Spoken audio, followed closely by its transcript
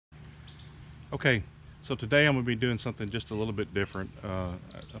Okay, so today I'm going to be doing something just a little bit different. I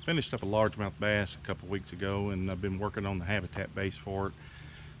finished up a largemouth bass a couple weeks ago, and I've been working on the habitat base for it.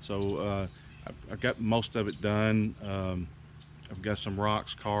 So I've got most of it done. I've got some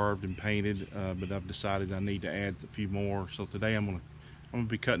rocks carved and painted, but I've decided I need to add a few more. So today I'm gonna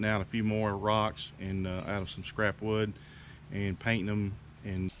be cutting out a few more rocks and out of some scrap wood and painting them,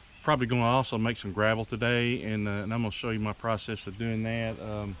 and probably going to also make some gravel today, and I'm going to show you my process of doing that.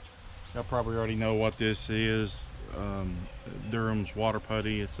 Y'all probably already know what this is. Durham's water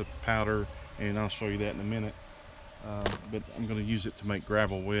putty. It's a powder, and I'll show you that in a minute. But I'm going to use it to make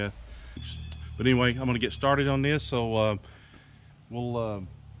gravel with. But anyway, I'm going to get started on this. So we'll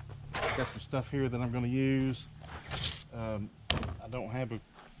got some stuff here that I'm going to use. I don't have a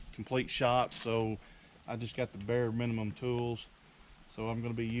complete shop, so I just got the bare minimum tools. So I'm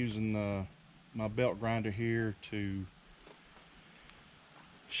going to be using my belt grinder here to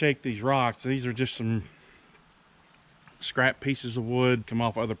shake these rocks. These are just some scrap pieces of wood come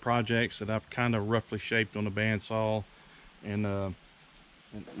off other projects that I've kind of roughly shaped on a bandsaw, and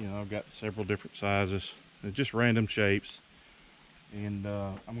you know, I've got several different sizes. They're just random shapes, and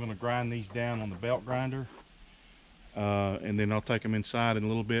I'm going to grind these down on the belt grinder, and then I'll take them inside in a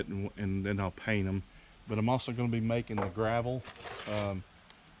little bit, and then I'll paint them. But I'm also going to be making the gravel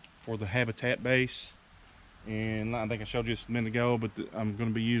for the habitat base. And I think I showed you this a minute ago, but I'm going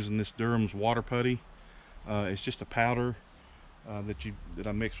to be using this Durham's water putty. It's just a powder that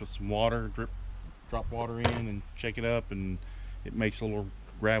I mix with some water, drop water in and shake it up, and it makes little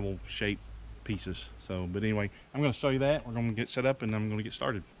gravel shaped pieces. So, but anyway, I'm going to show you that. We're going to get set up, and I'm going to get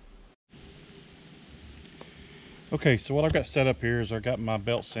started. Okay, so what I've got set up here is I've got my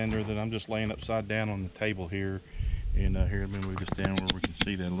belt sander that I'm just laying upside down on the table here. And here, let me move this down where we can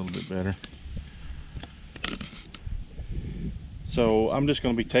see that a little bit better. So I'm just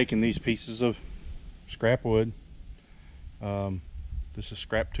going to be taking these pieces of scrap wood. This is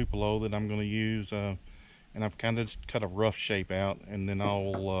scrap Tupelo that I'm going to use, and I've kind of just cut a rough shape out, and then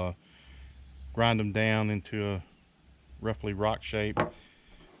I'll grind them down into a roughly rock shape,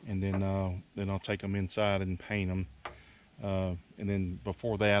 and then I'll take them inside and paint them. And then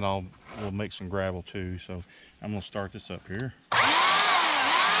before that, we'll make some gravel too. So I'm going to start this up here.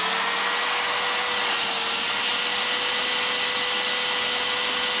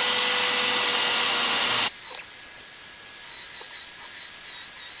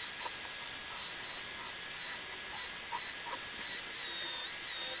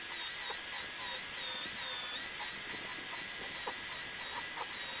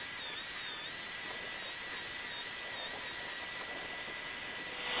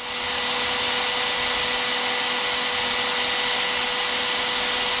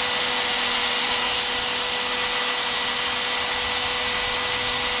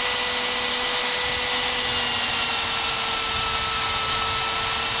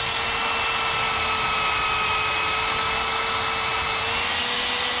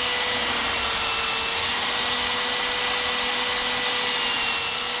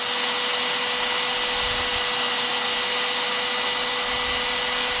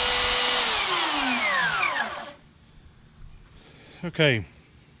 Okay,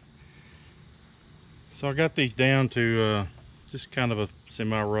 so I got these down to just kind of a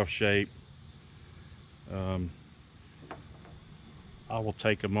semi-rough shape. I will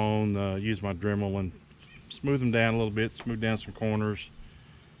take them on, use my Dremel and smooth them down a little bit, smooth down some corners,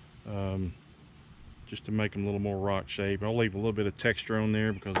 just to make them a little more rock shape. I'll leave a little bit of texture on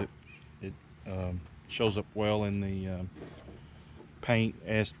there because it shows up well in the paint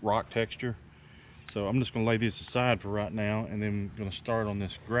as rock texture. So I'm just going to lay these aside for right now, and then I'm going to start on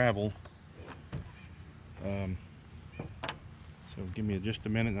this gravel. So give me just a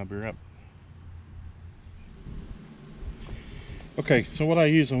minute and I'll be right up. Okay, so what I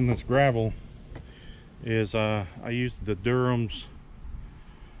use on this gravel is I use the Durham's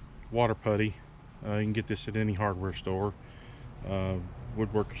water putty. You can get this at any hardware store.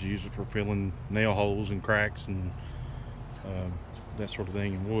 Woodworkers use it for filling nail holes and cracks and that sort of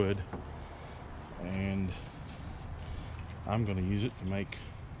thing in wood. And I'm going to use it to make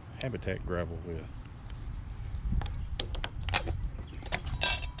habitat gravel with.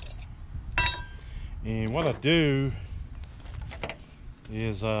 And what I do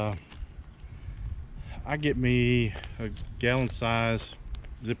is I get me a gallon size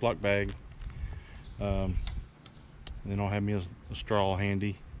Ziploc bag, and then I'll have me a straw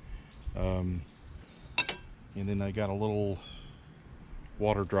handy, and then I got a little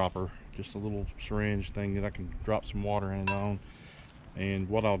water dropper, just a little syringe thing that I can drop some water in it on. And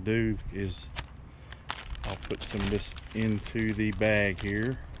what I'll do is I'll put some of this into the bag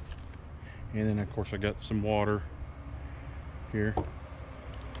here, And then of course I got some water here,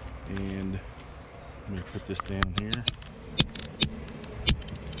 and let me put this down here.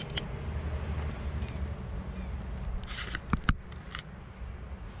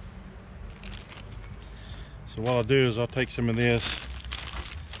 So what I'll do is I'll take some of this,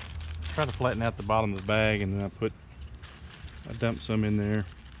 try to flatten out the bottom of the bag, and then I dump some in there.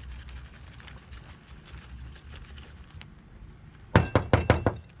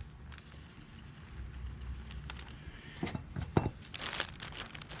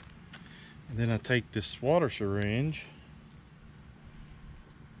 And then I take this water syringe,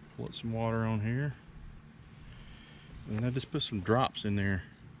 put some water on here, and then I just put some drops in there,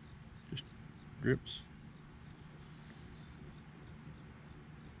 just drips.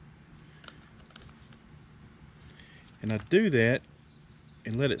 And I do that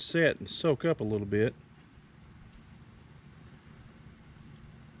and let it set and soak up a little bit.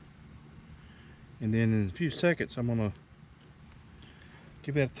 And then in a few seconds, I'm gonna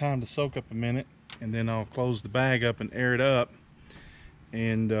give that time to soak up a minute, and then I'll close the bag up and air it up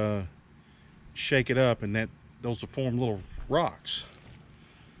and shake it up, and those will form little rocks.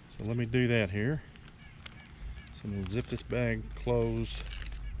 So let me do that here. So I'm gonna zip this bag closed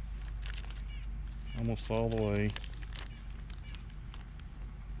almost all the way.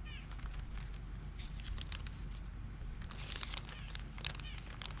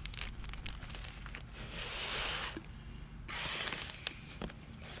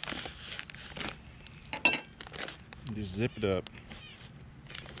 Just zip it up.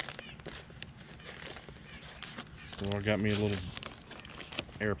 So I got me a little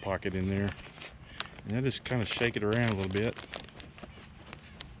air pocket in there, and I just kind of shake it around a little bit.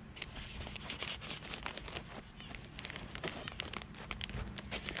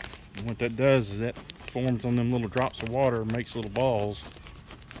 And what that does is that forms on them little drops of water, makes little balls.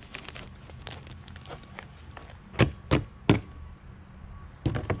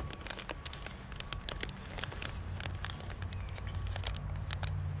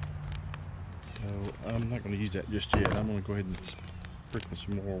 I'm not going to use that just yet. I'm going to go ahead and sprinkle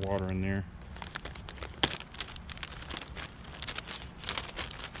some more water in there.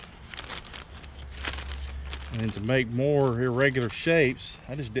 And then to make more irregular shapes,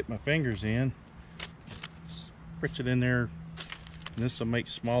 I just dip my fingers in, spritz it in there, and this will make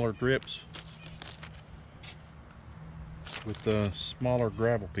smaller drips with the smaller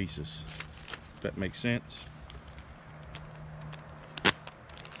gravel pieces, if that makes sense.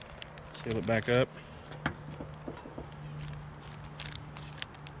 Seal it back up.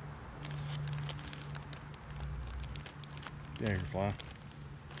 Dragonfly.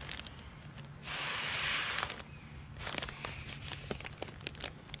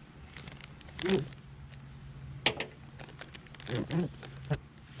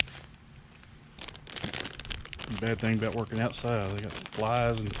 The bad thing about working outside, they got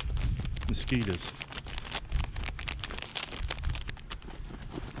flies and mosquitoes.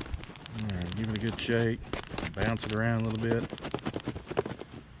 Alright, give it a good shake, bounce it around a little bit.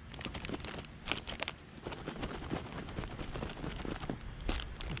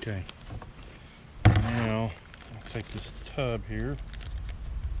 Okay, now I'll take this tub here,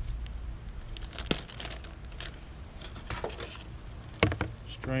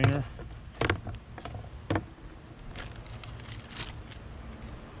 strainer,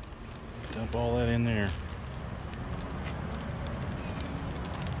 dump all that in there.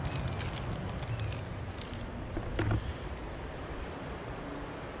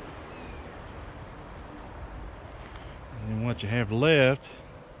 And then what you have left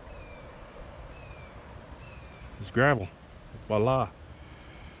is gravel. Voila. You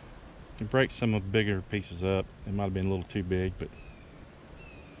can break some of the bigger pieces up. It might have been a little too big, but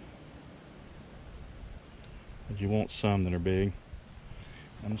you want some that are big.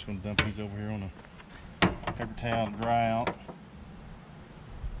 I'm just going to dump these over here on a paper towel to dry out.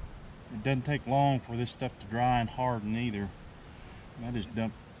 It doesn't take long for this stuff to dry and harden either. And I just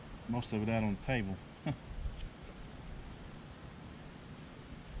dump most of it out on the table.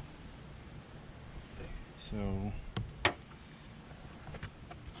 So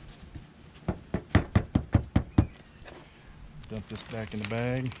dump this back in the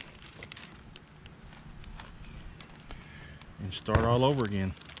bag and start all over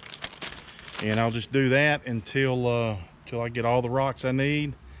again. And I'll just do that until I get all the rocks I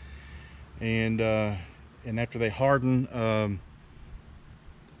need, and after they harden,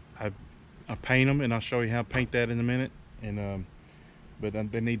 I paint them, and I'll show you how to paint that in a minute. And but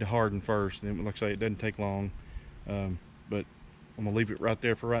they need to harden first, and like I say, it doesn't take long. But I'm gonna leave it right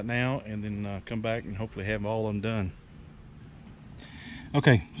there for right now, and then come back and hopefully have all of them done.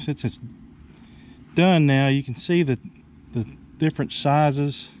 Okay, since it's done now, you can see the different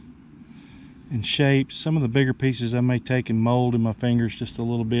sizes and shapes. Some of the bigger pieces I may take and mold in my fingers just a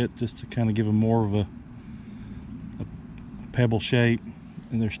little bit, just to kind of give them more of a pebble shape,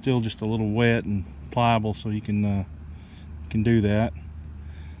 and they're still just a little wet and pliable, so you can do that.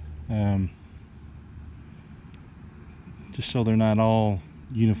 Just so they're not all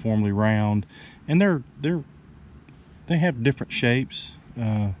uniformly round, and they have different shapes.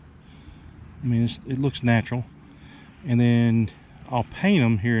 I mean, it looks natural. And then I'll paint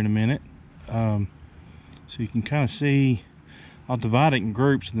them here in a minute, so you can kind of see. I'll divide it in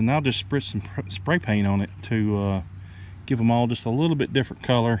groups, and then I'll just spritz some spray paint on it to give them all just a little bit different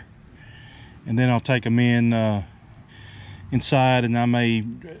color. And then I'll take them inside, and I may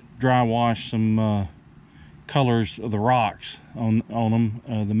dry wash some colors of the rocks on them,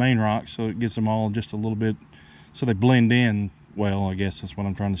 the main rocks, so it gets them all just a little bit, so they blend in well, I guess that's what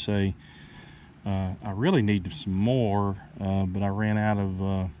I'm trying to say. I really need some more, but I ran out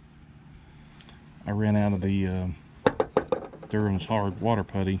of the Durham's hard water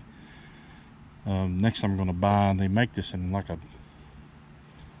putty. Next I'm going to buy, they make this in like a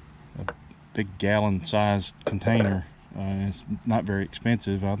big gallon sized container. It's not very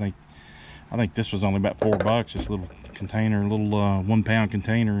expensive. I think this was only about $4, this little container, little 1 pound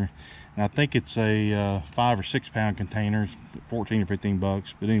container. And I think it's a 5 or 6 pound container, 14 or 15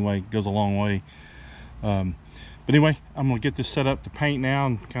 bucks. But anyway, it goes a long way. But anyway, I'm gonna get this set up to paint now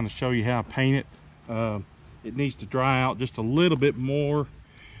and kind of show you how I paint it. It needs to dry out just a little bit more,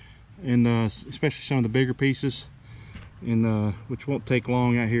 and especially some of the bigger pieces, and which won't take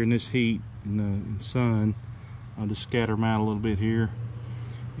long out here in this heat and sun. I'll just scatter them out a little bit here,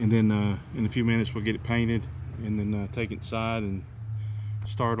 and then in a few minutes we'll get it painted, and then take it inside and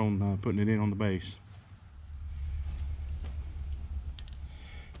start on putting it in on the base.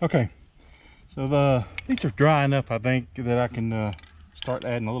 Okay, so these are dry enough, I think, that I can start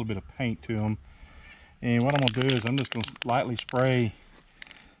adding a little bit of paint to them. And what I'm gonna do is I'm just gonna lightly spread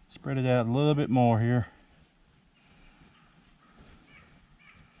it out a little bit more here.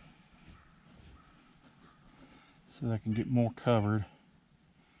 So that I can get more covered.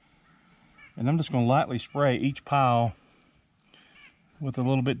 And I'm just gonna lightly spray each pile with a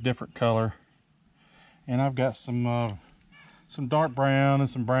little bit different color. And I've got some dark brown and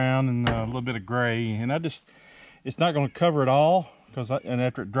some brown and a little bit of gray. And it's not gonna cover it all, and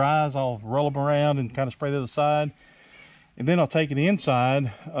after it dries, I'll roll them around and kind of spray the other side. And then I'll take it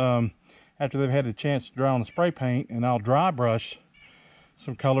inside after they've had a chance to dry on the spray paint, and I'll dry brush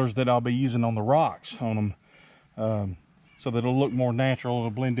some colors that I'll be using on the rocks on them, so that it'll look more natural.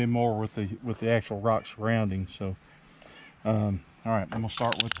 It'll blend in more with the actual rock surroundings. So, all right, I'm gonna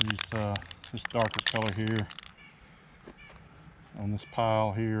start with this darker color here on this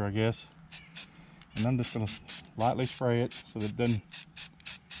pile here, I guess. And I'm just gonna lightly spray it so that it doesn't.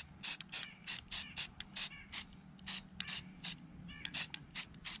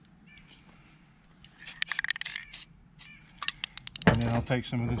 And then I'll take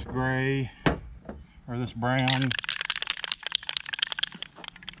some of this gray or this brown,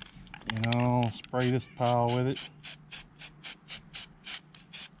 and I'll spray this pile with it.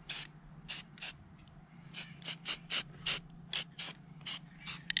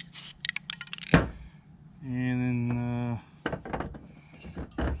 And then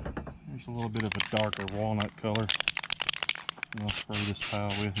there's a little bit of a darker walnut color, and I'll spray this pile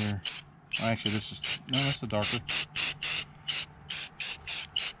with here. Actually, that's the darker.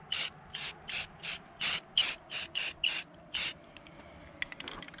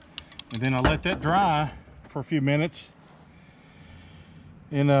 And then I let that dry for a few minutes,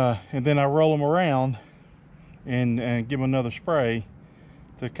 and then I roll them around and give them another spray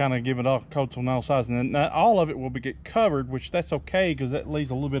to kind of give it all coats on all sides. And then not all of it will get covered, which that's okay, because that leaves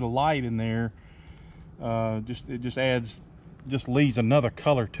a little bit of light in there. It just leaves another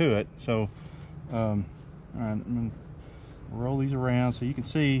color to it. So all right, I'm gonna roll these around so you can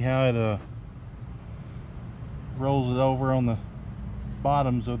see how it rolls it over on the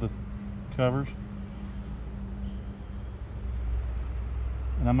bottoms of the covers.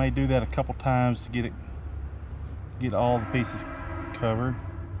 And I may do that a couple times to get all the pieces covered.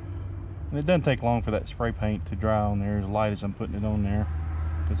 And it doesn't take long for that spray paint to dry on there as light as I'm putting it on there,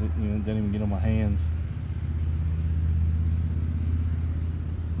 because it doesn't even get on my hands.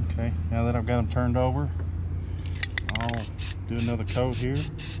 Okay, now that I've got them turned over, I'll do another coat here.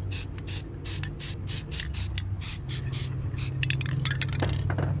 Same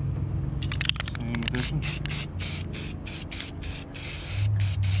with this one.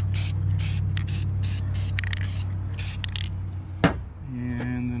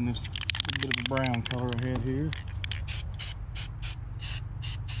 And then this bit of a brown color ahead here.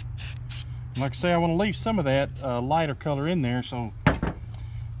 Like I say, I want to leave some of that lighter color in there, so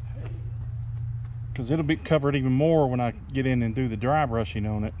because it'll be covered even more when I get in and do the dry brushing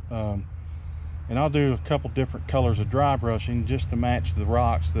on it. And I'll do a couple different colors of dry brushing just to match the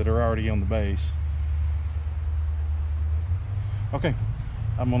rocks that are already on the base. Okay,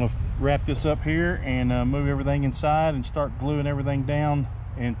 I'm going to wrap this up here and move everything inside and start gluing everything down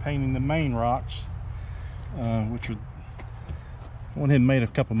and painting the main rocks, which are, I went ahead and made a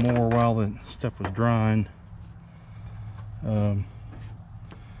couple more while the stuff was drying. In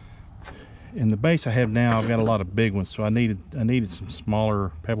the base I have now, I've got a lot of big ones, so I needed some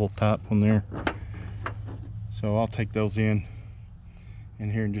smaller pebble top on there. So I'll take those in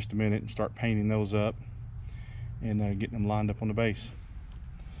here in just a minute and start painting those up and getting them lined up on the base.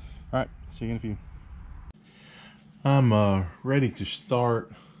 All right, see you in a few. I'm ready to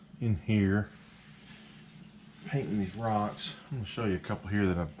start in here painting these rocks. I'm going to show you a couple here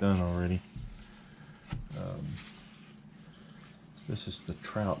that I've done already. This is the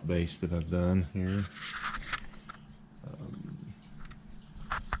trout base that I've done here. It's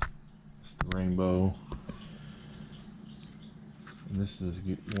the rainbow. And this is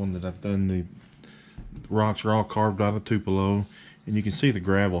one that I've done. The rocks are all carved out of Tupelo, and you can see the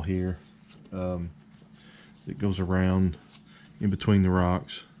gravel here that goes around in between the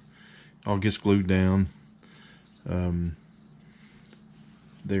rocks. All gets glued down.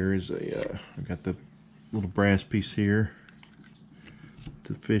 There is a I got the little brass piece here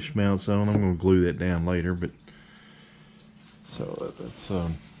the fish mounts on. I'm going to glue that down later, but so that's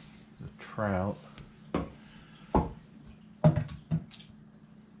the trout.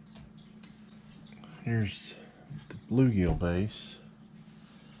 Here's the bluegill base.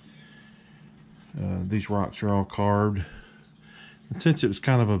 These rocks are all carved, and since it was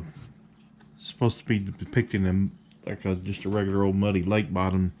kind of supposed to be depicting them like just a regular old muddy lake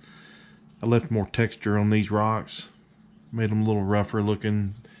bottom, I left more texture on these rocks, made them a little rougher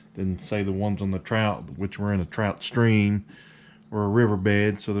looking than say the ones on the trout, which were in a trout stream or a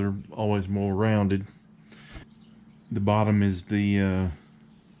riverbed, so they're always more rounded. The bottom is the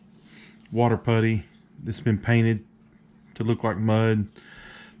water putty that's been painted to look like mud.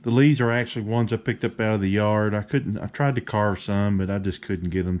 The leaves are actually ones I picked up out of the yard. I tried to carve some, but I just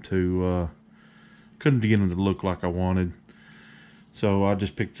couldn't get them to look like I wanted. So I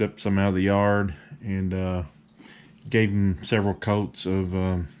just picked up some out of the yard and gave them several coats of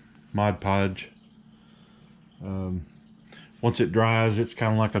Mod Podge. Once it dries, it's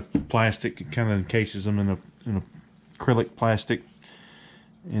kind of like a plastic. It kind of encases them in a acrylic plastic,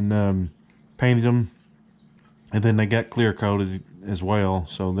 and painted them, and then they got clear coated as well,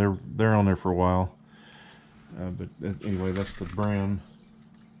 so they're on there for a while. But anyway, that's the brown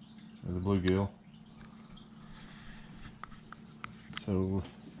or the bluegill. So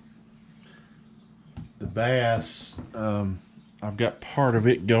the bass, I've got part of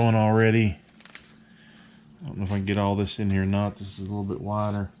it going already. I don't know if I can get all this in here or not. This is a little bit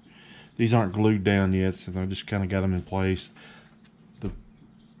wider. These aren't glued down yet, so I just kind of got them in place.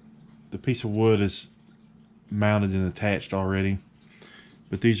 The piece of wood is mounted and attached already,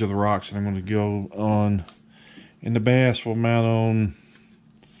 but these are the rocks that I'm going to go on, and the bass will mount on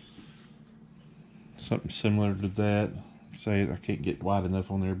something similar to that. Say I can't get wide enough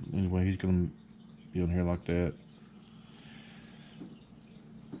on there, but anyway, he's going to be on here like that.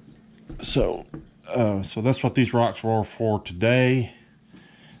 So that's what these rocks were for today.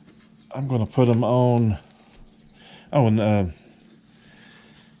 I'm going to put them on. Oh, and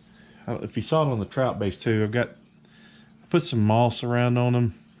if you saw it on the trout base too, I put some moss around on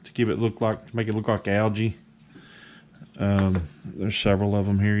them to make it look like algae. There's several of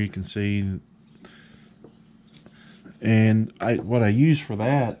them here you can see, and what I use for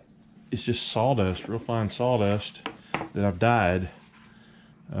that is just sawdust, real fine sawdust that I've dyed.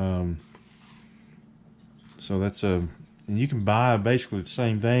 So that's and you can buy basically the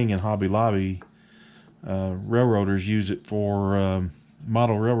same thing in Hobby Lobby. Railroaders use it for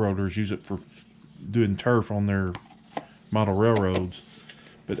model railroaders use it for doing turf on their model railroads,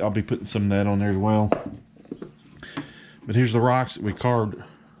 but I'll be putting some of that on there as well. But here's the rocks that we carved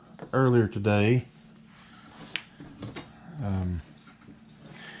earlier today. And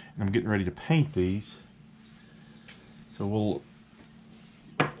I'm getting ready to paint these, so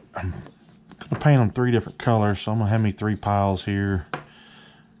I'm gonna paint them 3 different colors, so I'm gonna have me 3 piles here.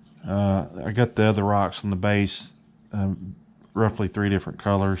 I got the other rocks on the base, roughly 3 different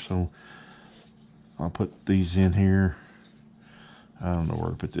colors, so I'll put these in here. I don't know where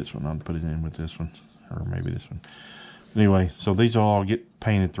to put this one. I'll put it in with this one, or maybe this one. Anyway, so these will all get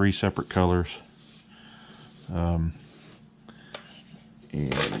painted 3 separate colors. And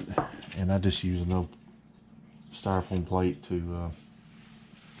I just use an old styrofoam plate to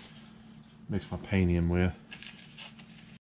mix my paint in with.